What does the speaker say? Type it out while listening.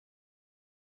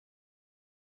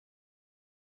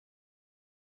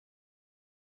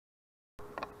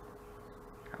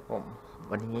ผม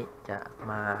วันนี้จะ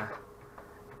มา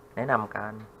แนะนำกา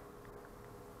ร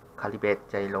Calibrate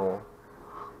Gyro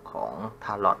ของ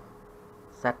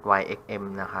ZYX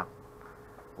นะครับ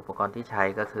อุปกรณ์ที่ใช้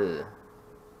ก็คือ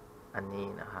อันนี้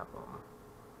นะครับผม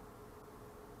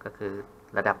ก็คือ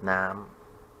ระดับน้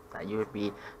ำสาย USB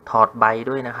ถอดใบ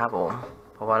ด้วยนะครับผม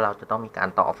เพราะว่าเราจะต้องมีการ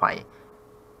ต่อไฟ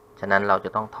ฉะนั้นเราจะ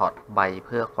ต้องถอดใบเ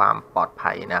พื่อความปลอด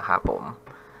ภัยนะครับผม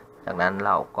จากนั้นเ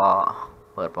ราก็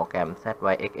เปิดโปรแกรม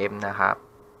ZYX นะครับ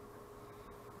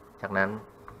จากนั้น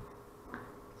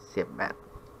เสียบแบต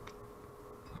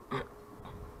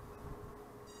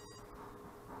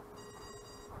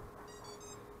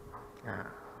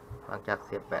หลังจากเ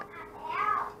สียบแบต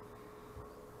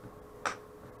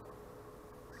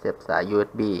เสียบสาย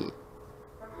USB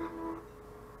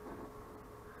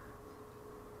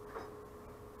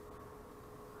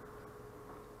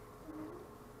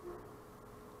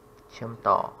เชื่อม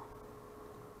ต่อ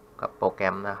กับโปรแกร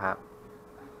มนะครับ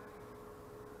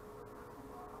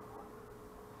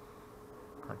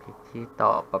พอคลิกที่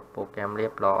ต่อกับโปรแกรมเรี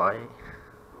ยบร้อย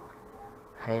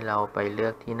ให้เราไปเลื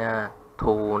อกที่หน้า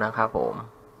Tool นะครับผม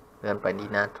เลื่อนไปที่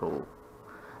หน้า Tool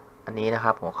อันนี้นะค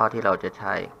รับหัวข้อที่เราจะใ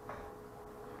ช้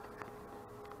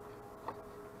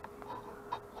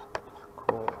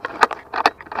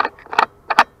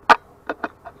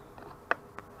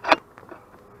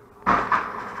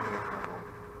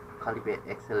Calibrate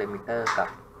Acceleromter กับ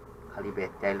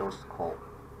Calibrate Gyroscope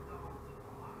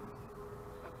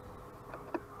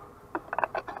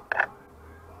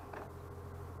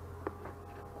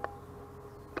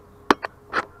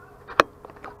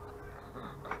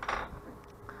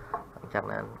จาก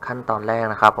นั้นขั้นตอนแรก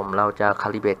นะครับผมเราจะ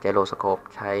Calibrate Gyroscope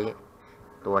ใช้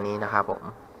ตัวนี้นะครับผม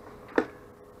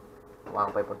วาง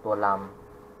ไปบนตัวล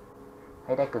ำใ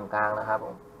ห้ได้กึ่งกลางนะครับผ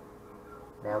ม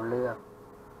แล้วเลือก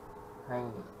ให้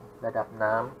ระดับ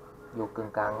น้ำอยู่กึ่ง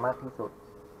กลางมากที่สุด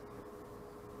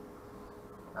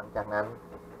หลังจากนั้น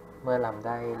เมื่อลำไ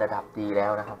ด้ระดับดีแล้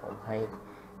วนะครับผมให้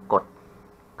กด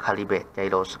Calibrate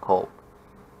Gyroscope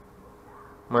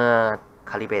เมื่อ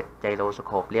Calibrate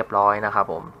Gyroscope เรียบร้อยนะครับ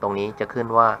ผมตรงนี้จะขึ้น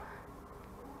ว่า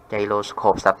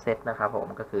Gyroscope Subset นะครับผม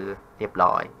ก็คือเรียบ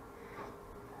ร้อย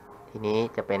ทีนี้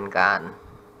จะเป็นการ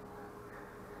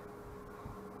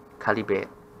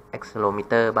Calibrate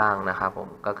Acceleromter บ้างนะครับผม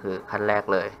ก็คือขั้นแรก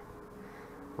เลย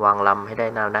วางลำให้ได้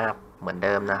หน้าเหมือนเ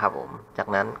ดิมนะครับผมจาก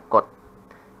นั้นกด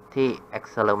ที่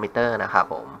Acceleromter นะครับ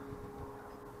ผม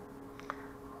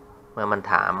เมื่อมัน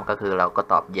ถามก็คือเราก็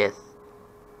ตอบ yes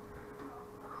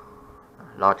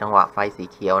รอจังหวะไฟสี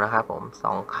เขียวนะครับผม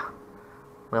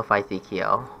เมื่อไฟสีเขีย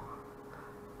ว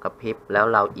กระพริบแล้ว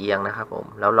เราเอียงนะครับผม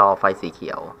แล้วรอไฟสีเขี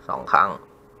ยว2 ครั้ง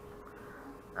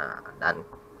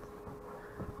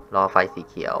รอไฟสี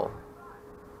เขียว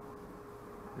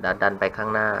ดันไปข้า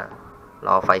งหน้าร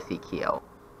อไฟสีเขียว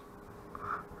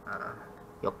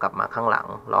ยกกลับมาข้างหลัง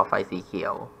รอไฟสีเขีย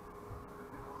ว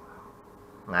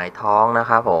หงายท้องนะ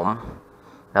ครับผม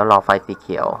แล้วรอไฟสีเ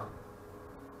ขียว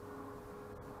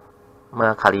เมื่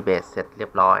อ Calibrate เสร็จเรีย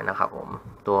บร้อยนะครับผม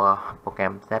ตัวโปรแกร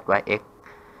ม ZYX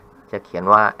จะเขียน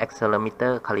ว่า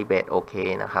Acceleromter Calibrate OK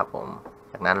นะครับผม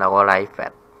จากนั้นเราก็ไลท์แฟล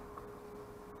ช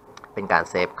เป็นการ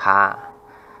เซฟค่า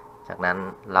จากนั้น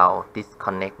เรา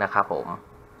disconnect นะครับผม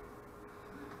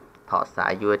ถอดสา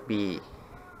ย USB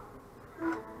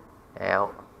แล้ว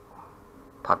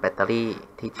ถอดแบตเตอรี่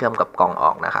ที่เชื่อมกับกล่องอ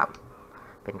อกนะครับ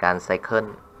เป็นการไซเคิล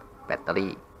แบตเตอ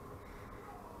รี่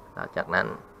หลังจากนั้น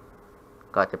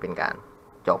ก็จะเป็นการ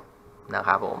จบนะค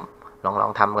รับผมลอ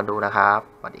งทำกันดูนะครับ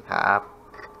สวัสดีครับ